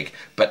a headache,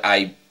 but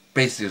I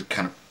basically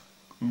kind of,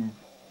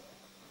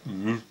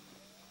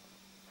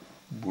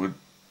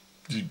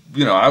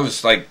 I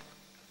was like,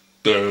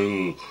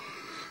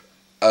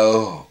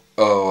 oh,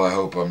 I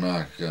hope I'm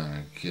not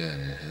gonna get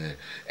it.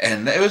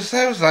 And I was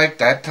like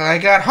that till I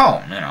got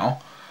home,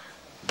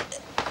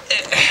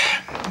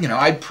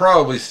 I'd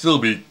probably still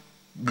be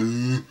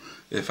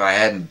if I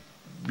hadn't,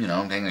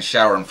 taken a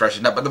shower and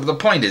freshened up. But the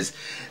point is,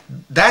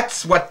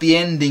 that's what the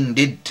ending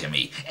did to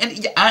me.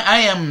 And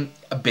I am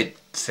a bit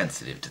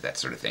sensitive to that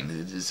sort of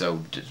thing.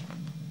 So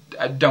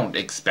I don't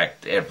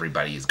expect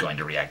everybody is going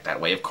to react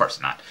that way. Of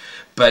course not.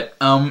 But,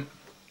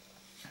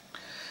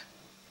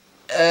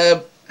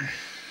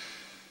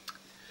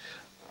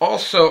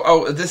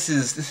 also, this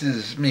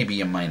is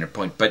maybe a minor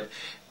point, but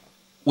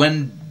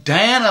when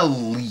Diana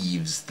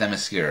leaves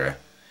Themyscira,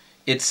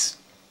 it's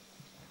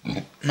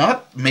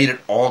not made it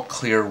all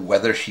clear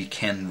whether she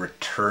can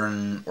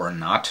return or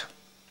not.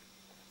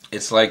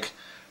 It's like,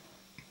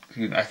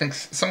 I think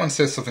someone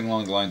says something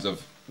along the lines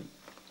of,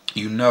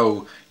 you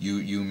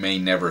may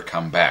never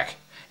come back.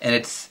 And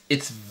it's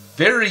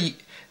very,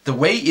 the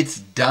way it's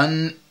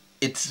done,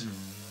 it's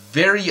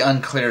very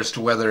unclear as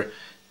to whether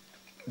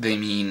they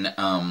mean,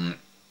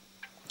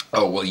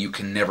 oh, well, you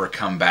can never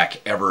come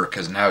back ever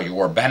because now you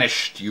are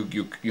banished,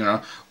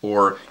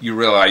 or you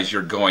realize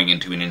you're going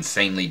into an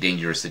insanely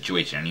dangerous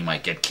situation and you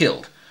might get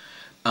killed.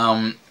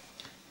 And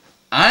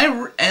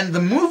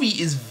the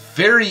movie is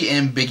very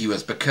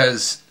ambiguous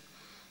because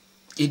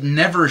it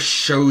never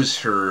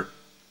shows her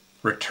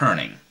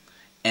returning.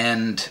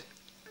 And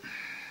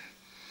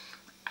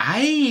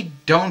I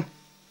don't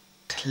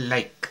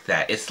like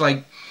that. It's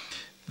like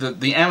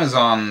the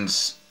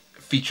Amazons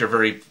feature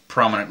very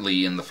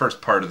prominently in the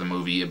first part of the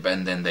movie,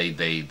 and then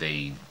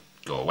they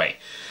go away.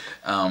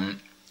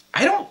 I'm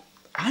not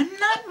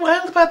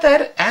wild about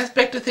that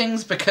aspect of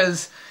things,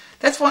 because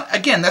that's one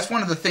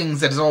of the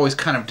things that has always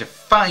kind of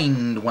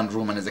defined Wonder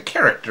Woman as a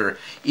character,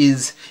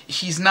 is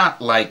she's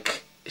not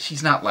like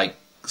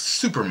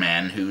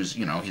Superman, who's,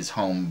 his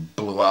home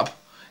blew up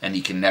and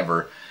he can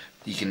never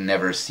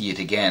see it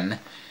again.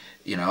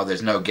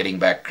 There's no getting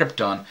back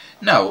Krypton.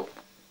 No,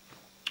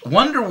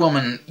 Wonder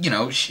Woman,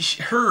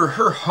 her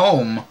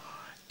home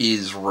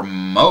is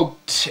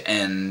remote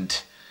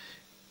and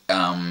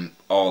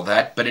all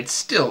that, but it's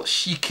still,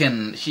 she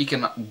can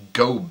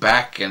go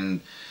back and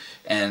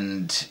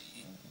have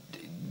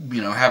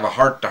a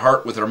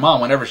heart-to-heart with her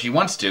mom whenever she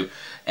wants to,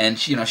 and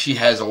she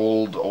has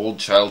old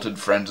childhood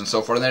friends and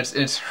so forth,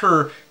 and it's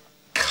her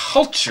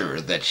culture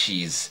that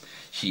she's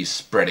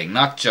spreading,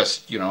 not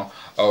just,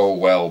 oh,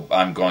 well,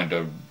 I'm going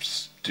to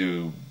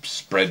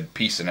spread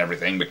peace and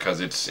everything because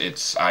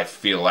it's I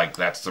feel like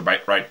that's the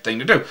right thing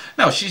to do.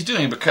 No, she's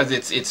doing it because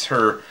it's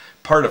her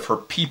part of her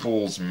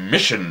people's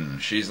mission.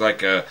 She's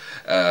like a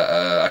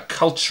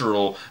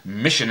cultural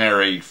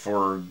missionary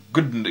for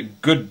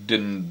good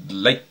and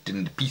light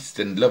and peace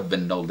and love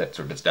and all that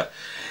sort of stuff.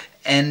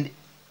 And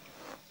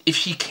if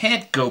she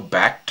can't go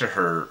back to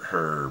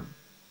her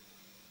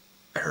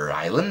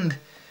island,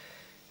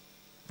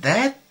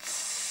 that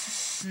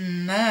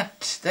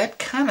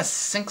kind of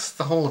sinks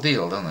the whole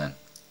deal, doesn't it?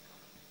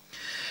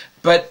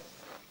 But,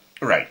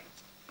 right.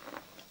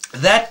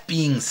 That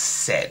being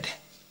said,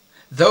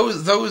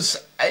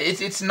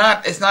 it's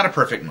not a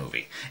perfect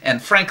movie.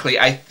 And frankly,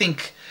 I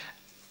think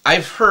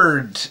I've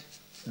heard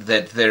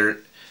that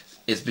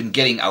it's been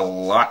getting a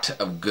lot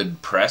of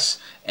good press,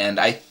 and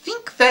I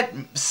think that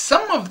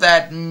some of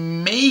that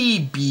may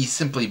be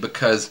simply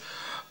because,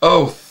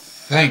 oh,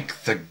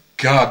 thank the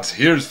gods,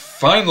 here's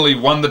finally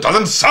one that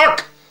doesn't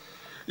suck!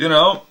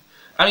 I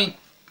mean,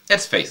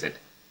 let's face it,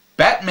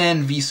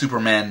 Batman v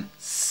Superman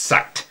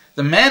sucked.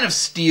 The Man of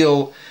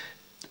Steel,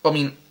 I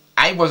mean,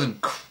 I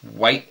wasn't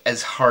quite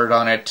as hard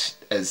on it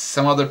as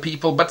some other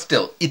people, but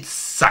still, it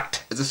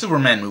sucked. As a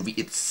Superman movie,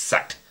 it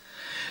sucked.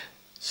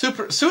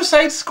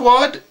 Suicide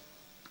Squad,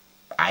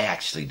 I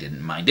actually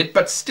didn't mind it,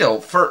 but still,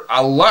 for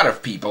a lot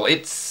of people,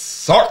 it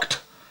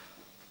sucked.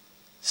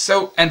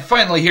 So, and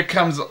finally, here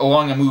comes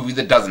along a movie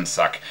that doesn't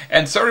suck.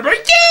 And so everybody,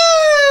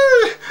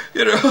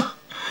 yeah!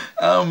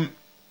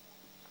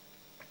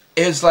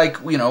 It's like,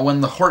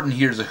 when the Horton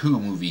Hears a Who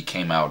movie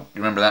came out.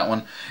 You remember that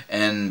one?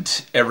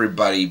 And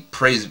everybody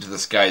praised it to the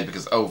skies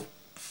because, oh,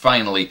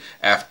 finally,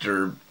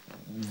 after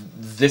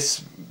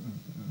this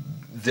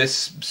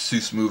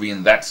Seuss movie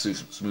and that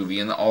Seuss movie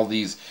and all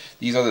these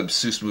other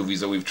Seuss movies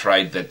that we've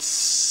tried that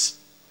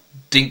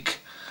stink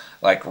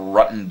like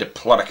rotten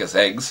Diplodocus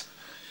eggs,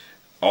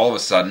 all of a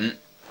sudden,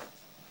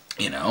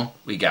 you know,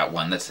 we got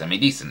one that's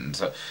semi-decent.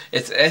 So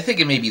I think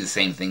it may be the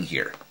same thing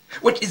here.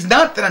 Which is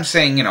not that I'm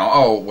saying, you know,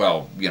 oh,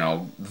 well, you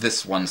know,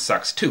 this one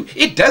sucks too.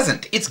 It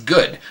doesn't. It's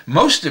good.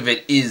 Most of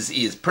it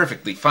is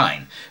perfectly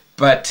fine.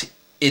 But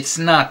it's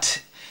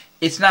not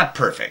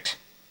perfect.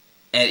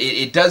 And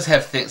it does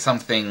have some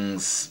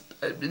things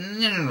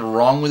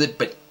wrong with it,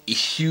 but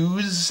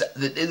issues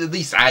that at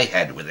least I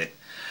had with it.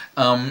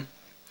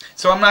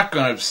 So I'm not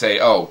going to say,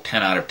 oh,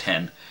 10 out of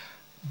 10.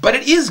 But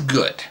it is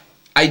good.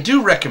 I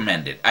do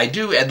recommend it. I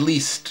do at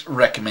least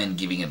recommend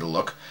giving it a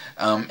look.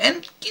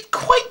 And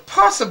quite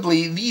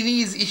possibly,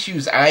 these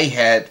issues I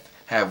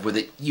have with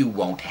it, you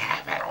won't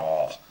have at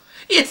all.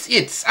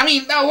 I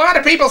mean, a lot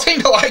of people seem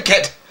to like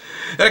it.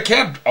 It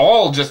can't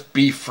all just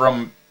be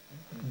from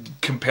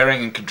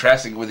comparing and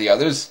contrasting with the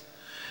others.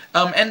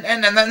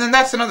 And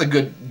that's another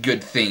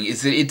good thing,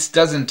 is that it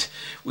doesn't,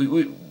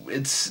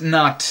 it's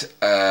not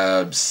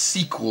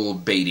sequel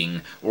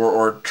baiting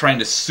or trying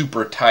to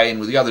super tie in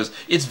with the others.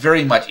 It's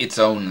very much its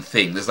own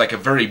thing. There's like a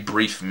very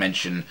brief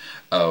mention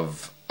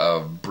of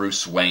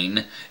Bruce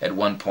Wayne at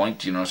one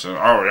point, you know, so,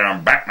 oh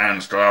yeah,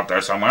 Batman's still out there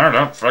somewhere,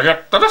 don't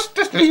forget the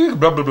Justice League,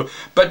 blah blah blah.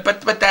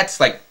 But that's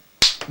like,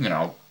 you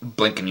know,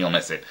 blink and you'll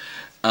miss it.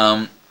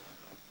 On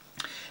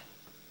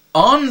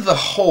the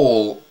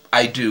whole,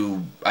 I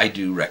do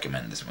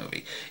recommend this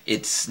movie.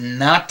 It's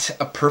not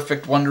a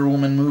perfect Wonder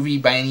Woman movie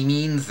by any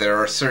means. There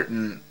are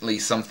certainly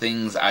some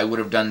things I would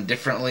have done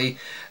differently,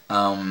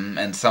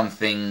 and some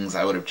things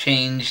I would have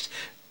changed.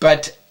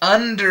 But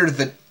under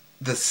the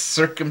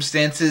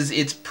circumstances,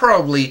 it's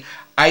probably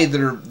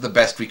either the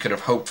best we could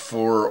have hoped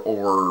for,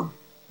 or,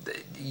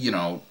 you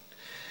know,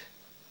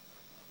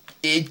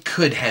 it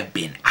could have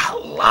been a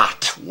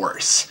lot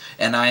worse.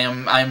 And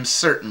I'm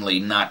certainly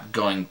not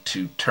going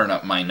to turn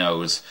up my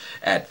nose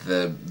at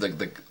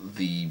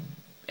the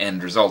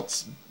end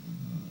results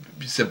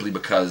simply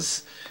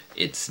because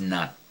it's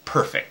not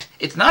perfect.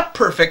 It's not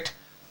perfect,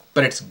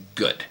 but it's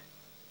good.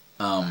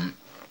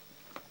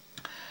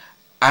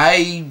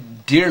 I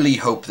dearly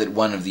hope that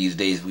one of these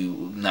days,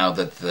 now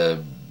that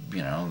the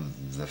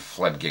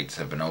floodgates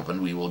have been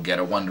opened, we will get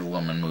a Wonder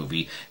Woman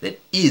movie that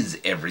is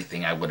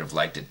everything I would have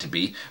liked it to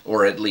be,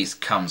 or at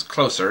least comes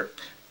closer.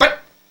 But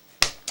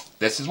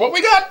this is what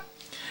we got,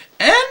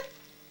 and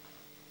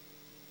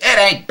it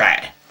ain't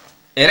bad.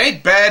 It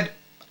ain't bad.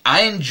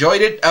 I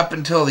enjoyed it up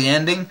until the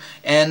ending,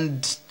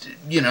 and,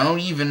 you know,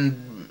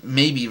 even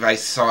maybe if I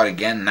saw it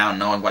again now,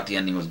 knowing what the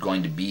ending was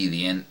going to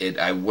be,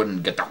 I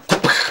wouldn't get the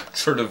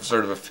sort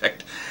of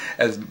effect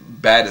as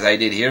bad as I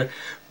did here.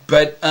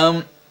 But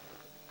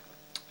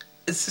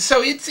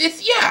so it's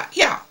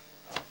yeah.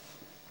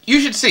 You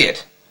should see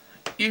it.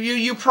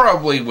 You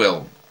probably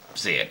will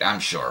see it, I'm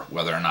sure,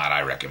 whether or not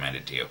I recommend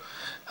it to you.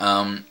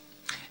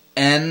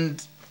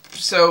 And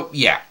so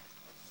yeah,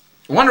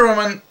 Wonder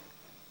Woman,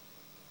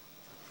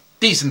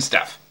 decent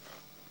stuff,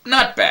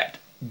 not bad,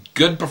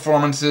 good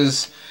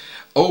performances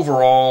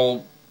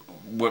overall,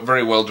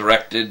 very well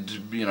directed.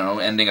 You know,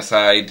 ending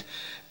aside,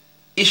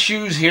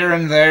 issues here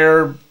and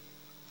there,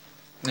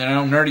 you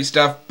know, nerdy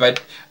stuff,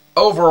 but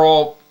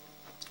overall,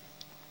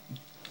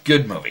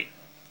 good movie.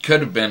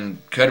 Could have been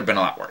a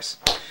lot worse.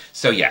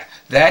 So yeah,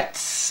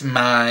 that's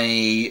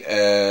my.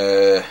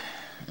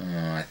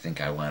 I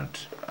think I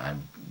went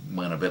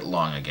a bit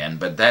long again,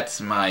 but that's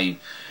my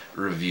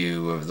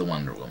review of the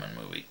Wonder Woman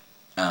movie.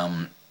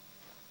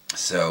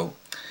 So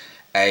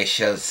I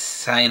shall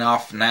sign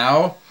off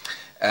now.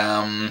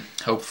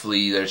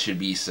 Hopefully there should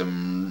be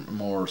some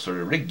more sort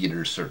of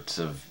regular sorts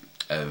of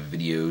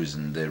videos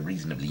in the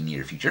reasonably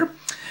near future.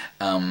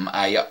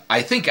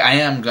 I think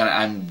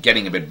I'm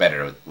getting a bit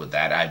better with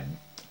that.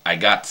 I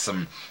got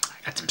some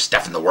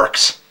stuff in the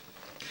works.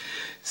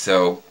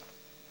 So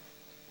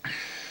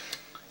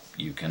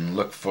you can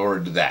look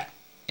forward to that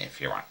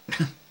if you want.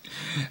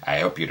 I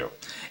hope you do.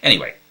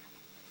 Anyway,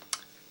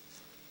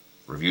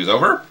 review's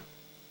over.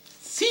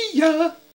 See ya!